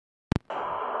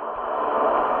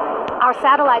Our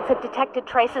satellites have detected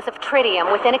traces of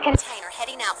tritium within a container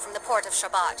heading out from the port of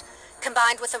Shabbat.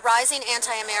 Combined with the rising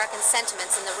anti-American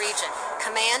sentiments in the region,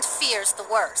 Command fears the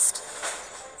worst.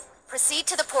 Proceed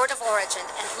to the port of origin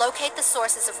and locate the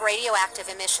sources of radioactive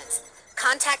emissions.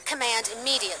 Contact Command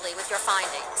immediately with your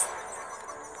findings.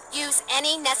 Use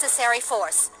any necessary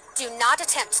force. Do not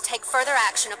attempt to take further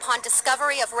action upon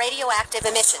discovery of radioactive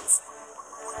emissions.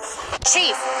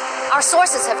 Chief, our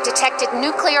sources have detected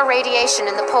nuclear radiation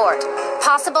in the port.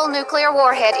 Possible nuclear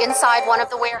warhead inside one of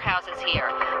the warehouses here.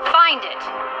 Find it.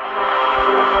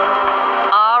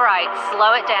 All right,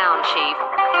 slow it down, Chief.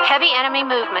 Heavy enemy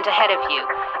movement ahead of you.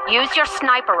 Use your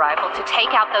sniper rifle to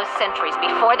take out those sentries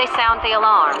before they sound the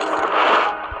alarms.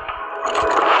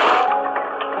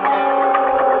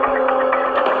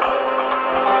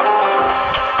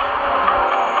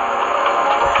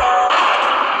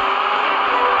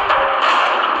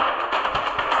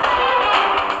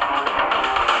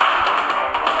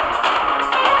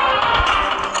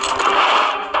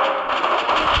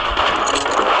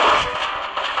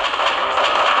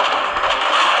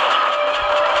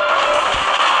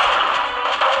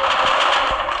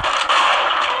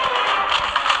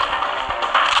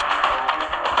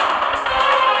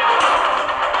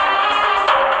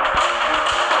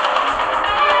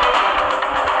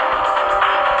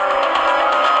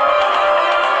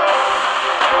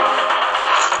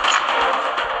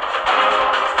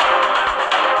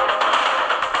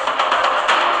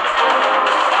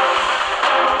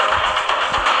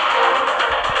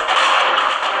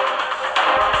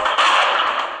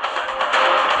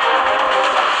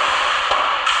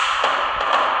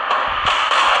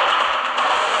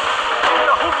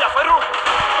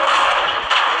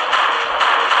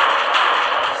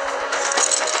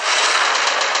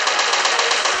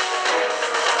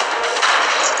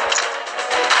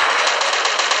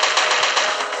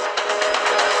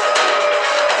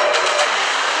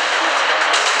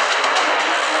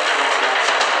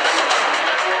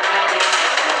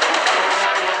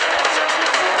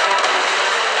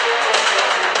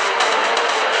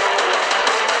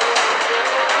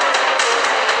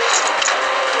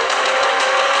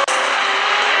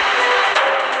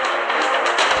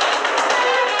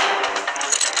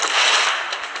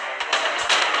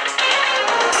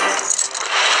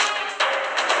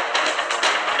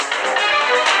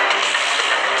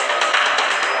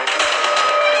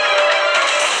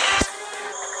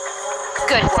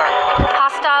 Good work.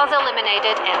 Hostiles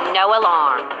eliminated and no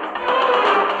alarm.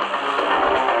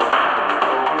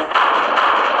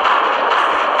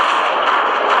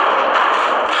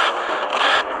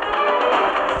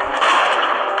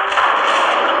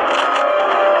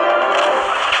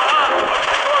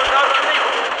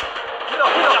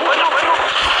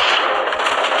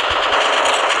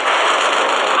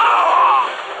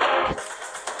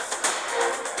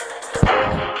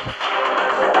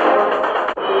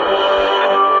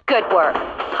 Good work.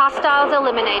 Hostiles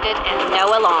eliminated and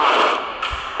no alarm.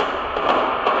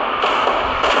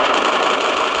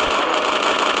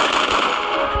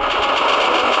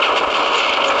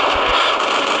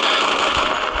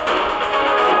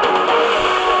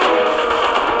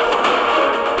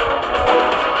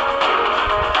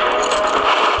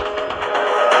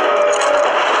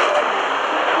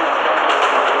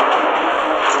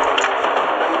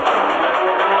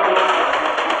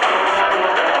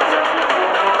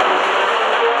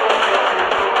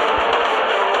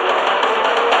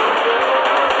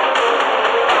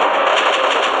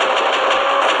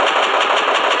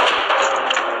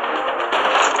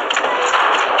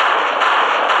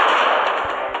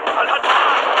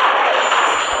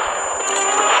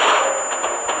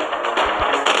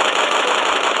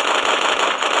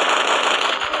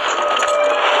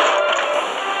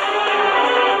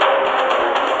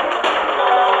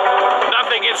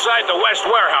 Inside the west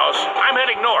warehouse. I'm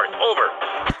heading north. Over.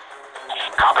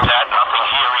 Copy that. Nothing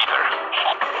here either.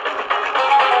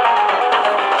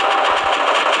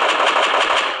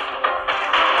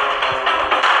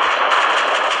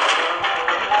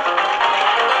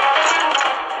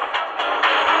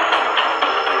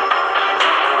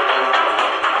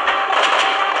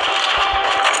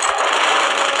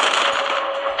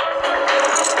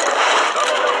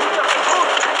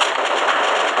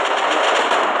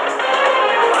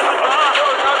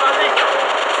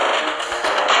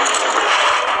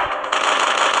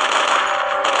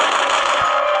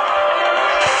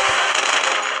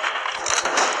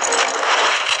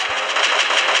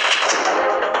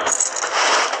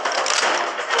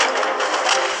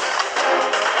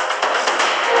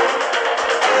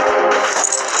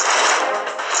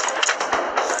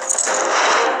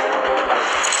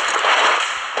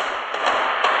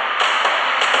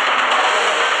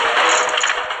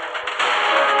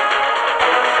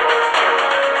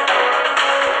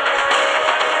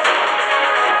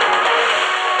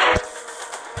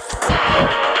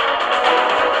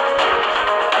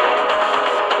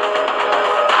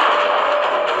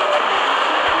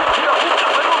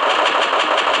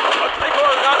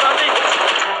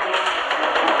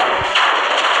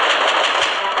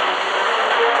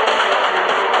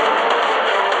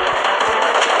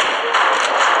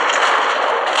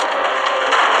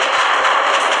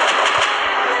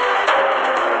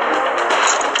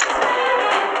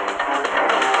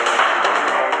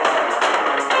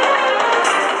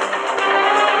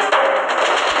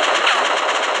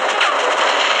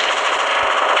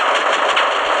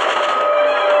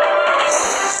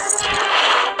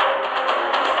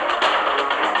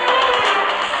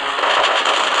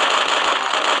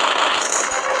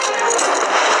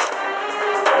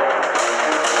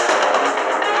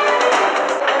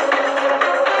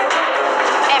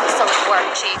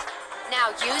 Chief. Now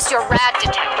use your rad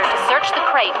detector to search the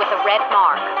crate with a red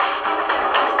mark.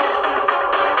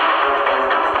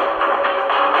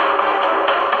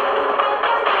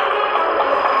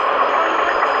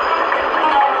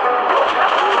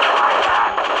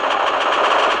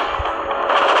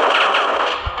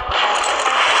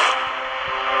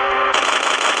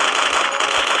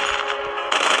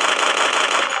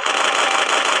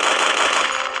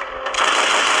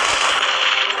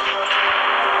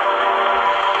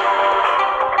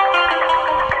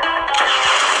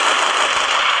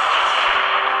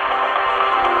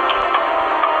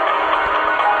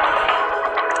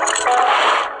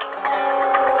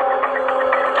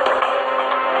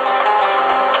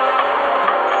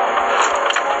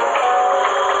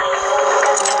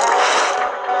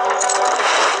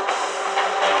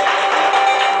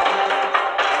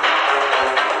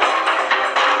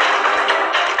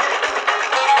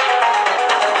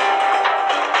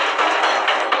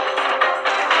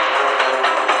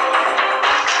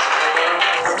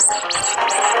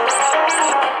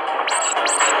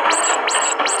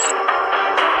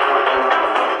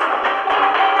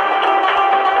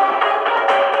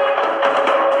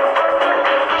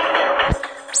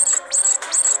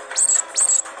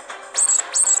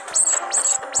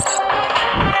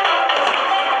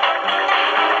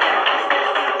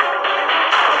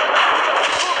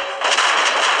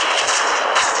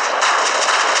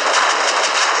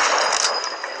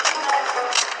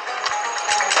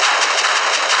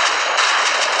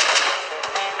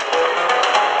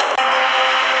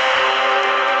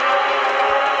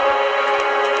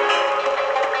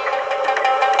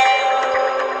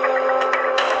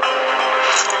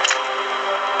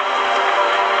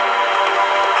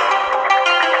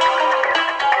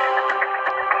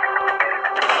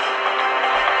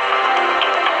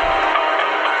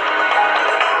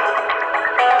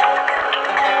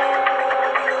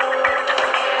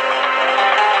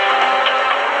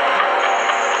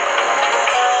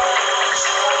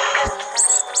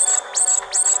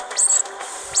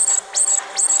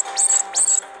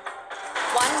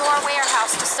 One more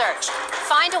warehouse to search.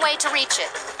 Find a way to reach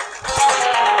it.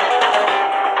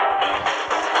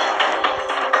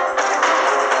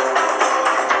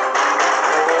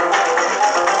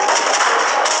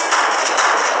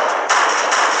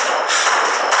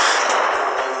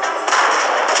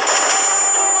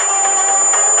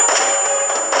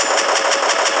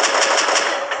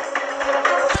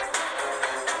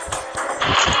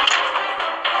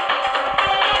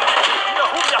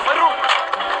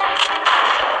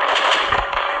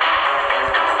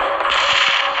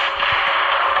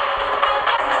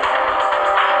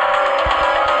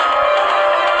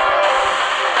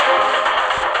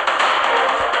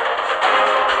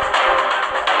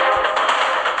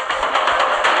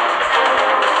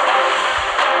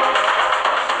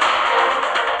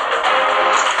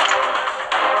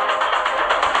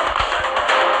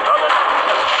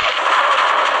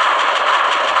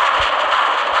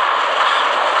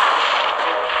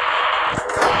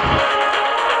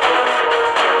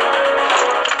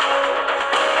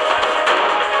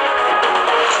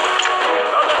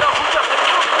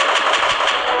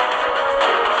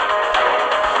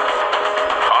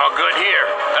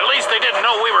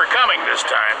 this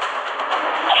time.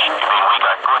 You mean we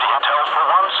got good intel for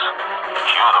once?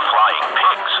 Cue the flying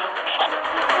pigs.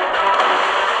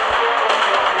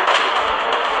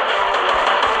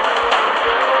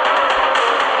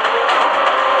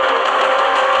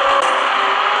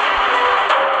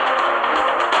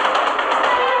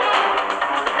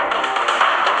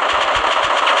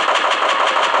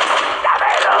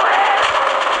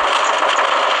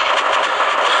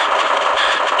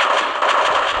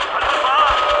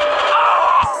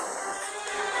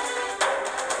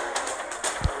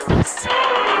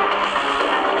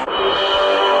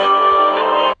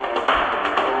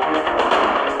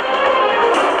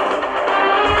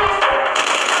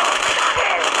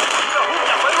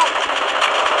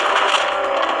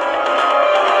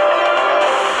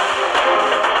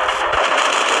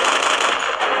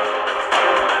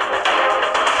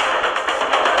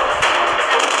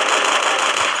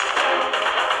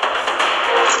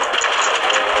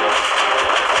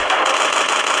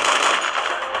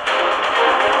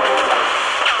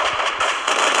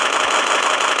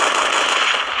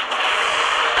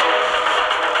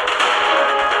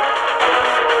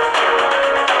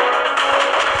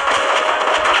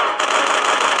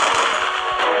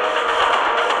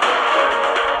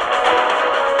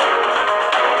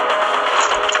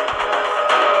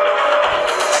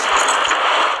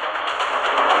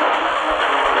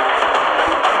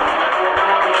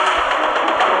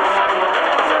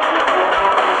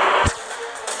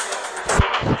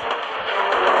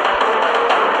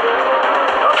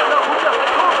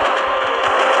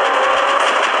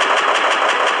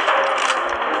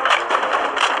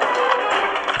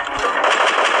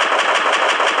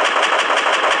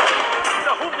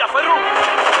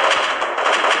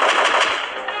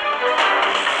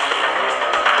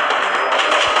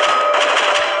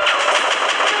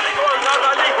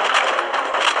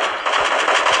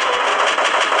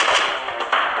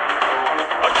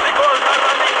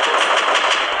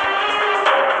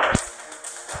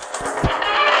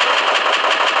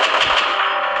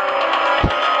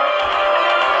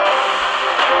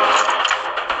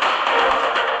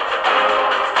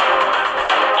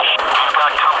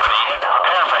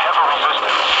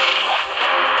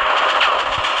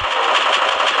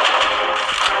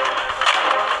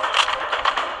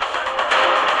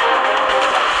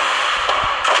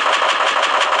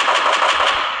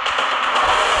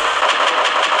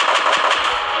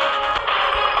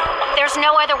 There's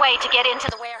no other way to get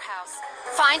into the warehouse.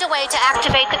 Find a way to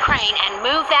activate the crane and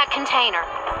move that container.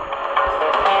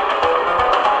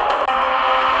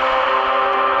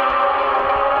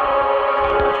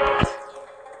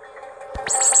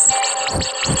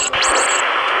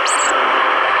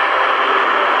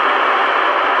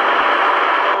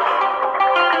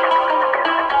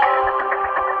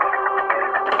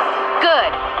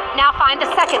 Good. Now find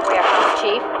the second warehouse,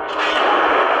 Chief.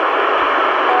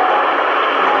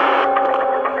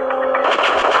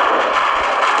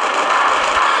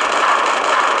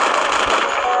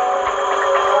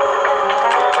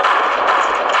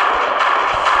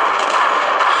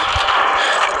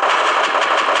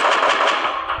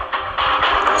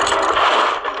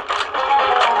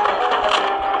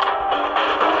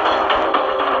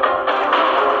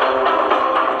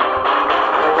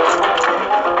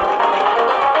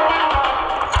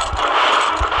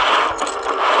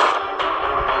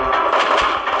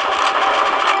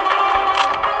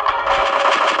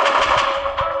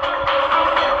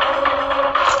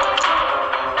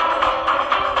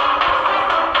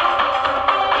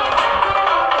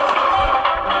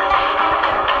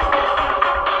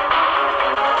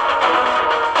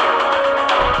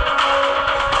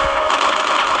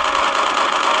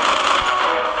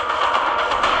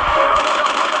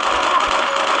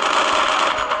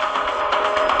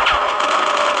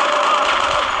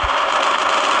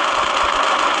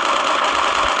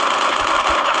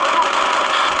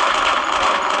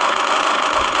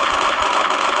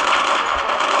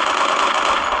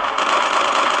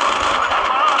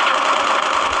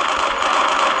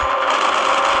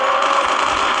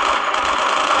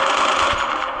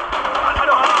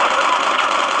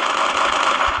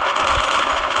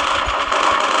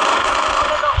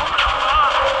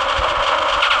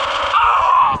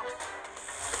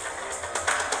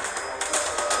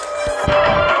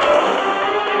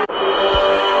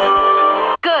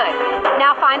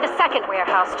 Find the second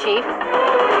warehouse, Chief.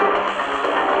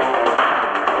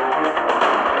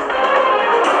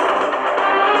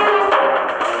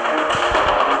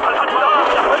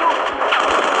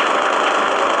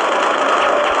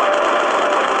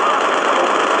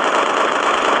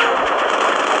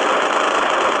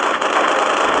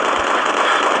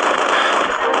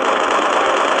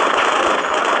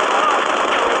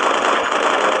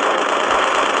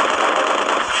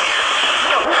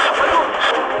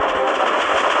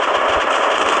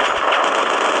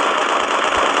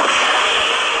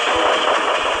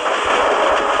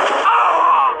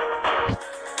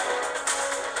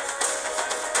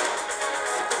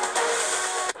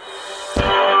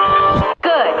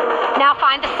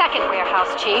 Find the second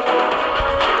warehouse, Chief.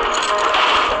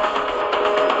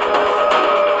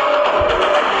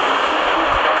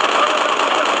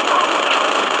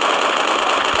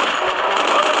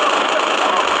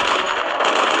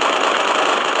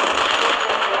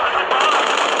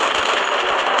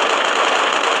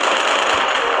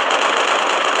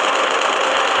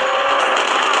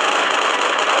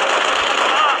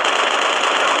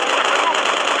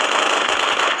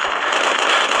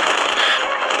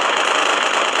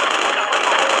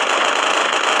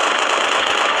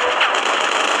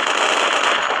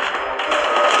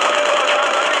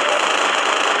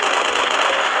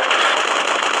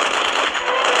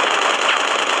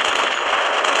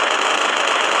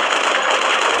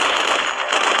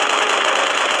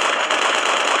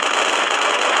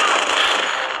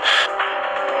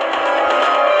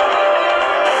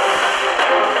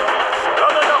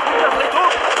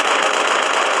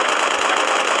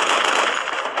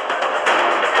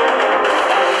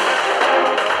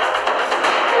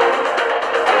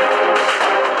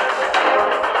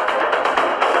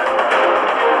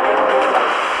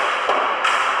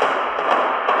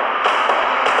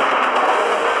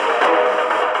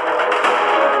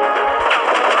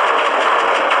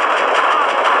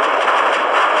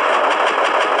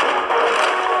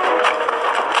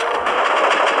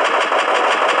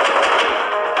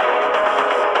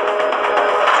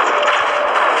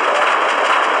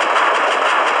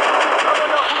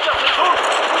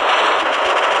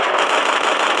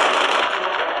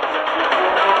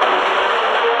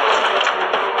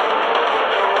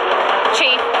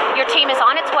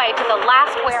 To the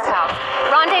last warehouse.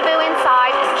 Rendezvous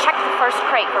inside and check the first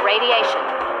crate for radiation.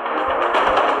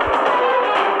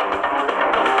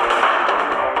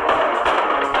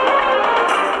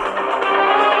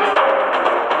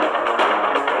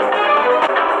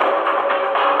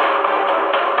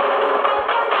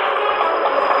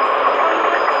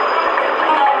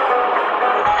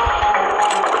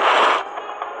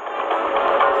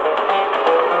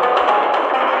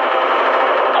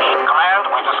 Command,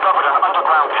 we discovered an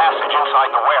underground passage inside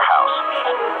the warehouse.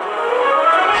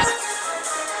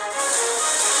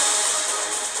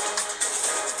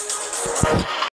 Alpha.